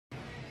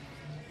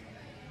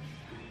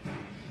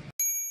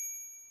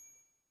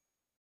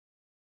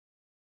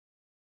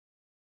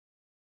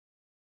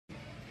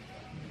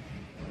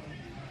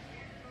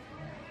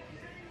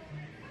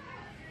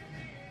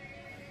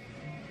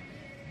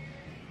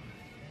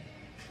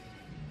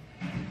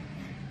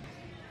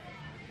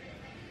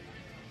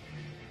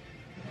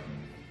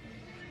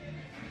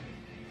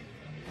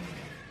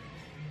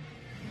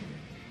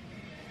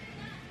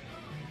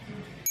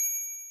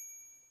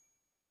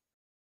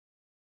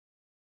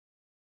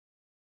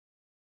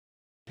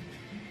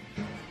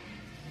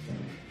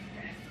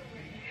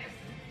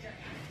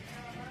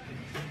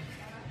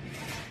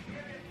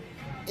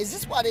Is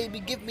this why they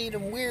be giving me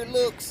them weird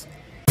looks?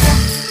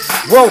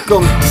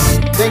 Welcome,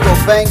 Bingo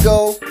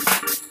Bango,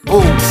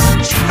 boom,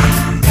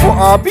 for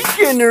our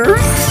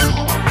beginners.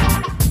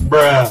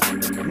 Bruh.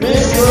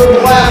 Mr.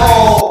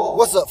 Whammo!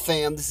 What's up,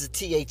 fam? This is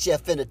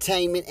THF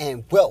Entertainment,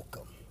 and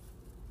welcome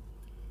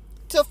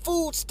to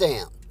Food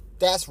Stamp.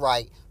 That's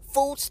right,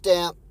 Food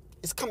Stamp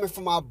is coming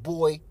from our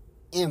boy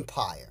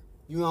Empire.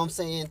 You know what I'm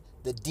saying?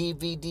 The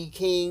DVD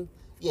King.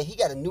 Yeah, he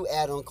got a new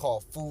add-on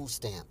called Food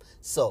Stamp.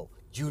 So,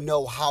 you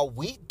know how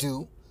we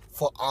do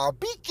for our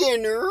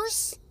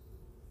beginners.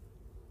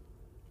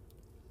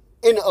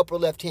 In the upper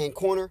left-hand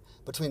corner,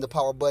 between the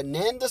power button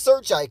and the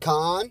search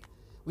icon,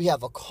 we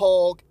have a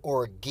cog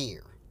or a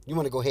gear. You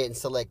want to go ahead and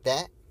select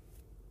that.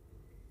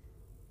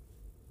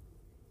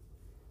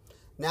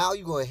 Now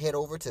you go ahead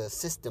over to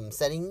System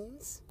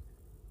Settings.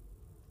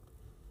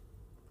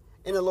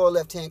 In the lower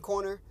left-hand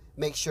corner,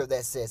 make sure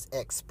that says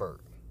Expert.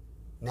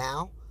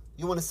 Now,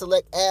 you want to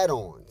select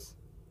Add-ons.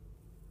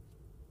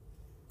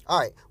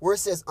 Alright, where it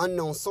says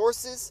Unknown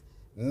Sources,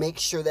 make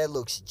sure that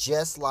looks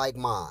just like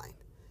mine.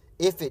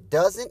 If it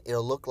doesn't,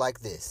 it'll look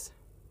like this.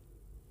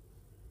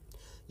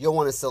 You'll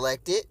want to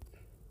select it.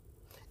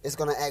 It's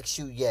going to ask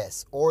you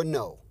yes or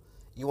no.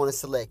 You want to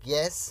select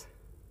yes.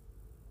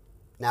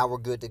 Now we're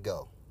good to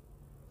go.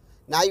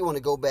 Now you want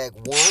to go back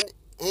one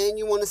and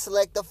you want to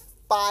select the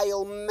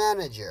File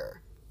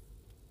Manager.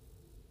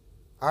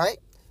 Alright,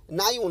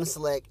 now you want to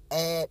select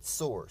Add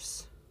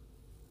Source.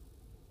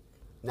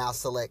 Now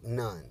select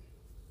None.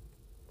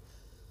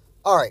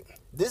 Alright,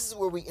 this is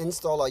where we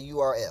install our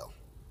URL.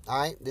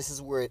 Alright, this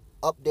is where it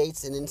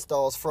updates and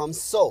installs from,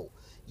 so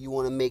you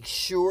want to make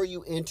sure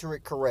you enter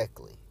it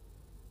correctly.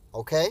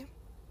 Okay?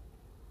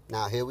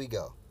 Now here we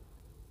go.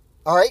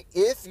 Alright,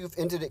 if you've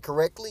entered it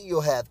correctly, you'll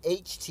have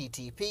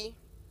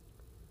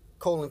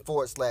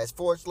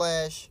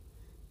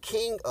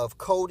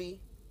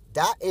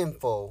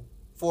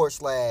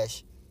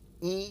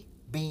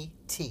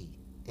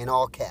in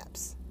all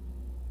caps.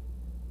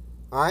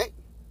 Alright?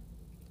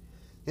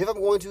 If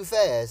I'm going too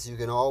fast, you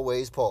can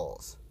always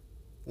pause.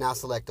 Now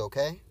select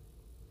OK.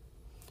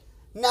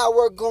 Now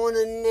we're going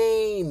to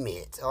name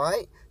it.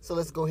 Alright? So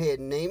let's go ahead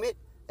and name it.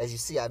 As you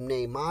see, I've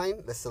named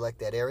mine. Let's select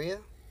that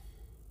area.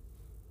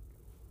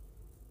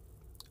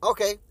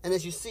 Okay, and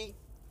as you see,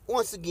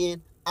 once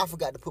again, I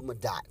forgot to put my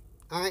dot.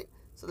 Alright?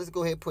 So let's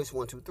go ahead and push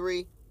 1, 2,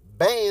 3.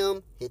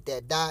 Bam! Hit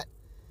that dot.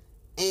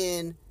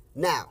 And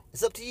now,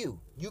 it's up to you.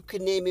 You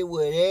can name it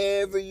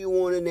whatever you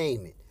want to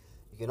name it.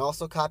 You can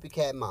also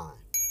copycat mine.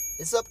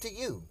 It's up to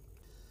you.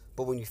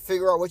 But when you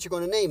figure out what you're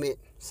going to name it,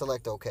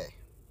 select OK.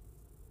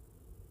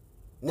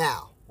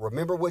 Now,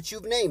 remember what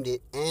you've named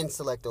it and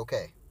select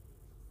OK.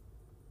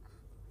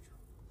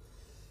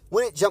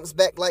 When it jumps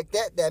back like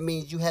that, that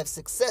means you have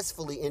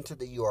successfully entered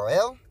the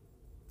URL.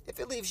 If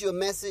it leaves you a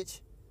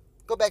message,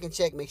 go back and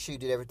check, make sure you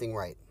did everything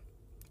right.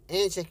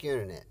 And check your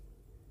internet.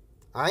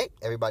 Alright,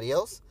 everybody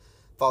else,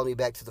 follow me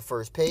back to the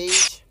first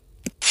page.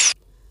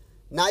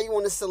 Now you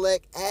want to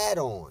select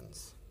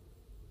add-ons.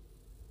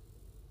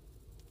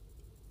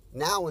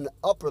 Now in the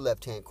upper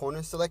left-hand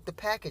corner, select the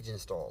package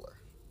installer.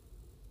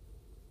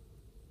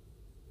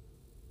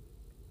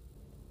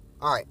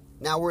 Alright,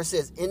 now where it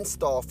says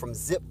install from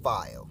zip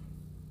file,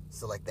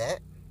 select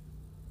that.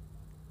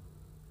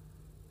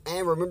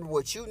 And remember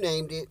what you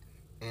named it,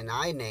 and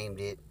I named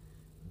it,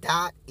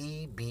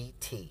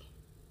 .ebt,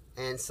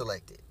 and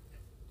select it.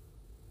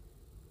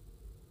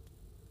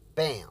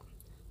 Bam,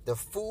 the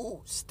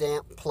Food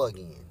Stamp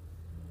plugin.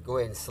 Go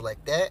ahead and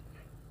select that.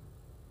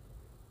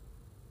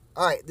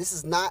 Alright, this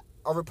is not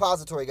a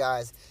repository,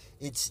 guys.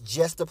 It's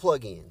just a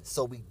plugin.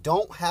 So we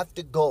don't have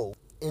to go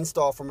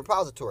install from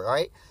repository,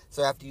 alright?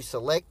 So after you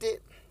select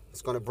it,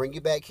 it's going to bring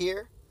you back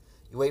here.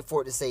 You wait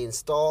for it to say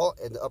install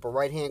in the upper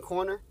right hand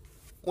corner.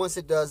 Once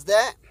it does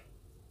that,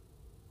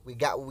 we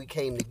got what we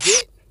came to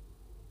get.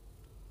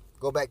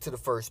 Go back to the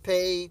first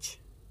page.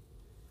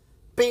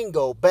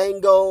 Bingo,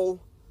 bango,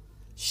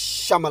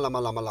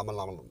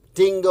 shamalama,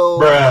 dingo,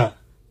 Bruh.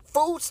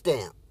 Food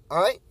Stamp.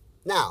 Alright?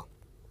 Now,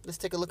 let's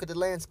take a look at the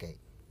landscape.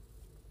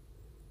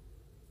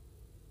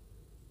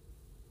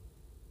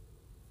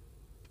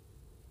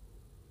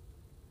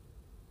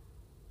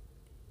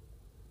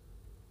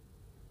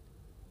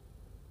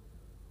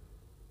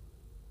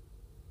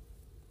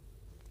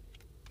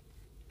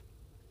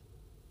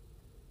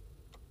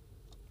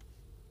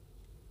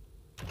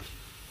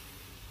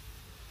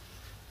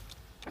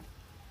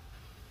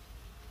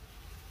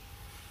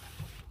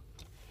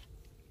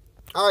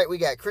 Alright, we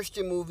got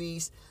Christian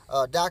movies,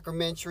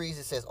 documentaries,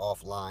 it says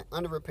offline,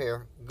 under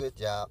repair, good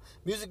job.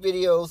 Music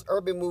videos,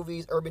 urban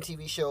movies, urban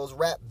TV shows,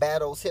 rap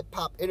battles,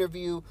 hip-hop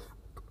interview,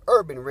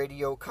 urban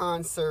radio,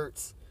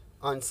 concerts,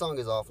 unsung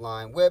is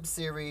offline, web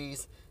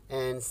series,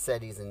 and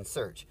settings and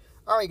search.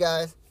 Alright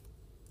guys,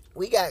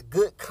 we got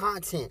good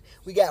content.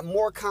 We got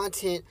more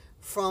content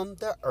from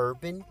the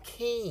Urban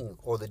King,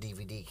 or the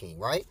DVD King,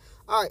 right?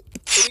 Alright,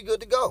 so we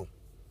good to go.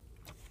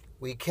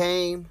 We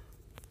came,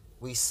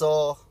 we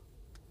saw,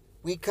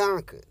 we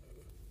conquered.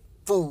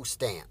 Food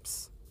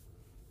stamps.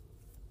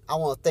 I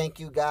want to thank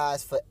you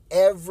guys for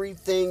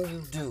everything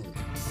you do,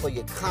 for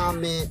your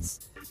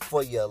comments,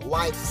 for your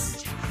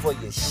likes, for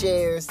your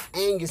shares,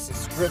 and your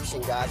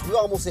subscription, guys. We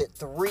almost hit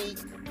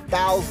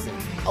 3,000.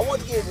 I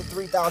want to get to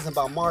 3,000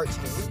 by March,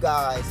 and you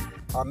guys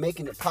are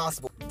making it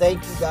possible.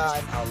 Thank you,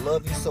 guys. I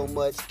love you so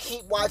much.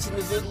 Keep watching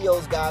the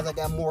videos, guys. I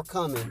got more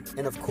coming.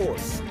 And of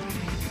course,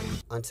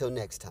 until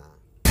next time.